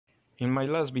In my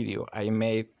last video, I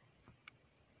made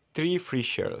 3 free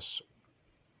shares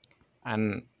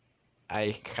and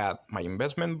I had my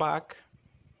investment back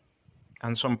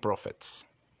and some profits.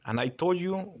 And I told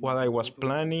you what I was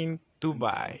planning to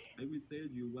buy. I will tell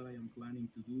you what I am planning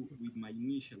to do with my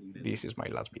initial investment. This is my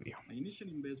last video. My initial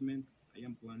investment, I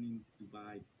am planning to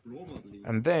buy probably,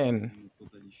 And then I'm not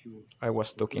totally sure, I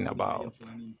was talking I am about,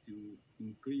 planning to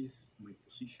increase my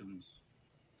positions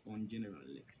on General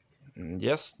Electric.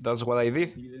 yes, that's what I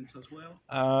did. Dividends as well.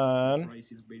 And the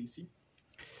price is very cheap.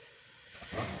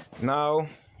 now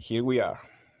here we are.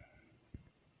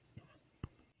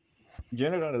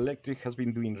 General Electric has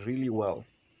been doing really well,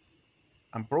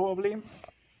 and probably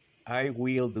I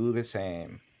will do the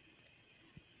same.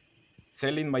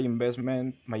 Selling my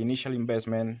investment, my initial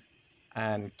investment,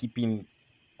 and keeping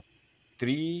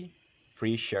 3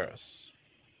 free shares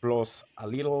plus a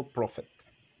little profit.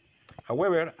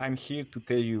 However, I'm here to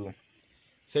tell you,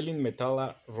 selling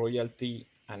Metalla, royalty,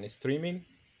 and streaming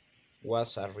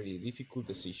was a really difficult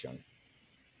decision.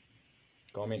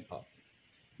 Coming up,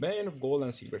 buying of gold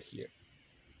and silver here.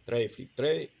 Trade, flip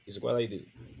trade is what I do.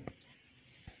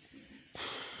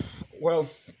 Well,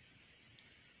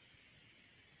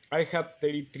 I had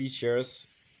 33 shares.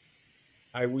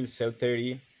 I will sell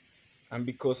 30, and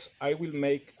because I will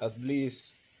make at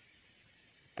least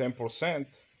 10%,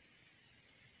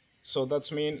 so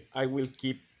that means I will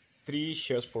keep 3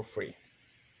 shares for free.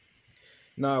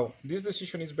 Now, this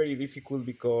decision is very difficult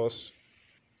because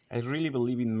I really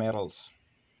believe in metals.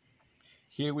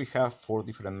 Here we have 4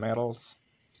 different metals,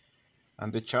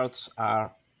 and the charts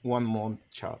are 1 month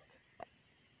chart.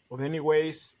 But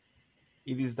anyways,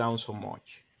 it is down so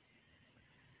much.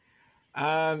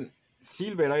 And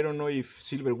silver, I don't know if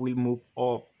silver will move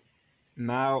up.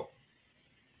 Now,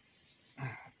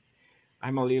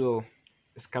 I'm a little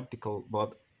skeptical,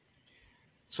 but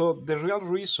so the real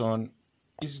reason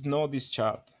is not this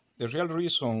chart. The real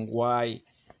reason why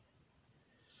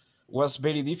was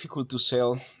very difficult to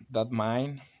sell that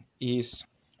mine is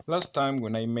last time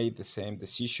when I made the same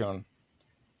decision,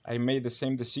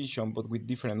 but with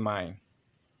different mine,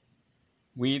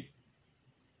 with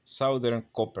Southern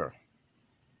Copper.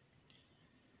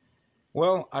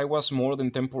 Well, I was more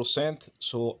than 10%,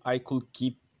 so I could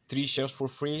keep 3 shares for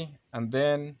free, and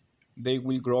then they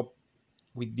will grow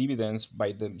with dividends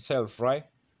by themselves, right?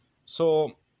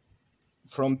 So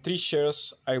from 3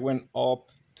 shares, I went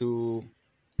up to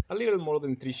a little more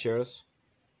than 3 shares,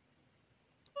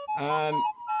 and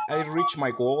I reached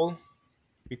my goal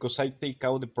because I take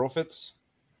out the profits.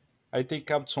 I take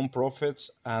out some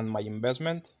profits and my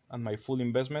investment and my full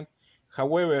investment.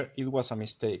 However, it was a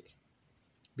mistake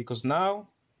because now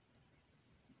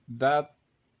that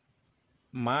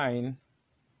mine,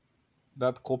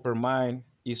 that copper mine,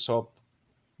 is up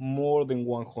more than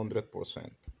 100%.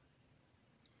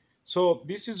 So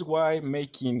this is why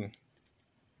making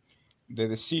the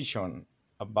decision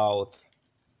about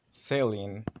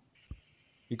selling,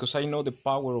 because I know the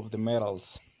power of the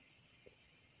metals,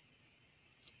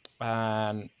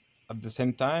 and at the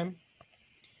same time,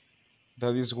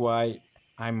 that is why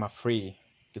I'm afraid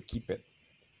to keep it.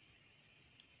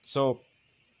 So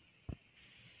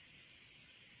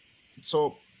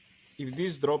if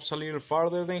this drops a little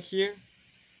farther than here,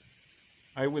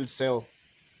 I will sell,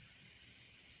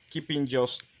 keeping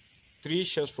just 3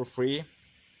 shares for free,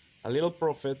 a little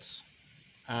profits,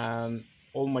 and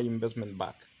all my investment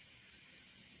back.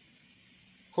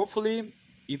 Hopefully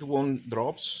it won't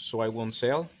drop, so I won't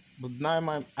sell, but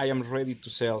now I am ready to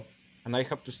sell, and I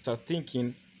have to start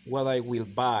thinking what I will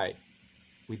buy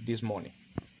with this money.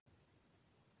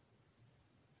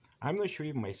 I'm not sure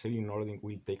if my selling order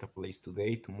will take a place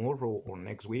today, tomorrow, or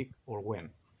next week, or when.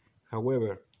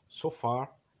 However, so far,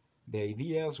 the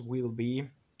ideas will be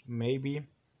maybe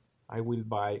I will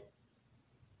buy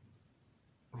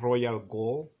Royal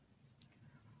Gold,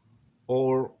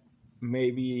 or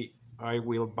maybe I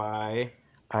will buy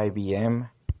IBM.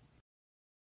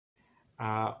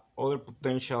 Other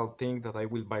potential thing that I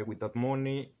will buy with that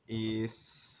money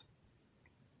is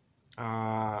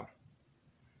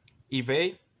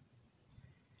eBay,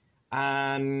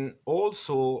 and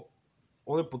also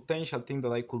other potential thing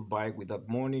that I could buy with that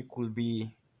money could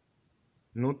be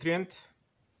Nutrient.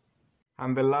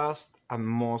 And the last and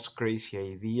most crazy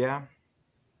idea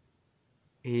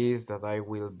is that I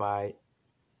will buy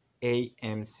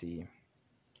AMC.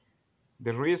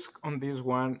 The risk on this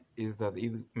one is that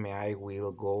I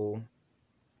will go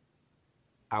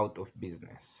out of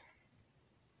business,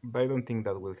 but I don't think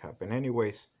that will happen.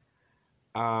 Anyways,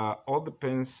 all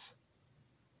depends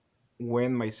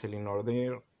when my selling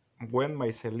order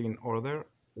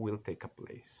will take a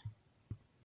place.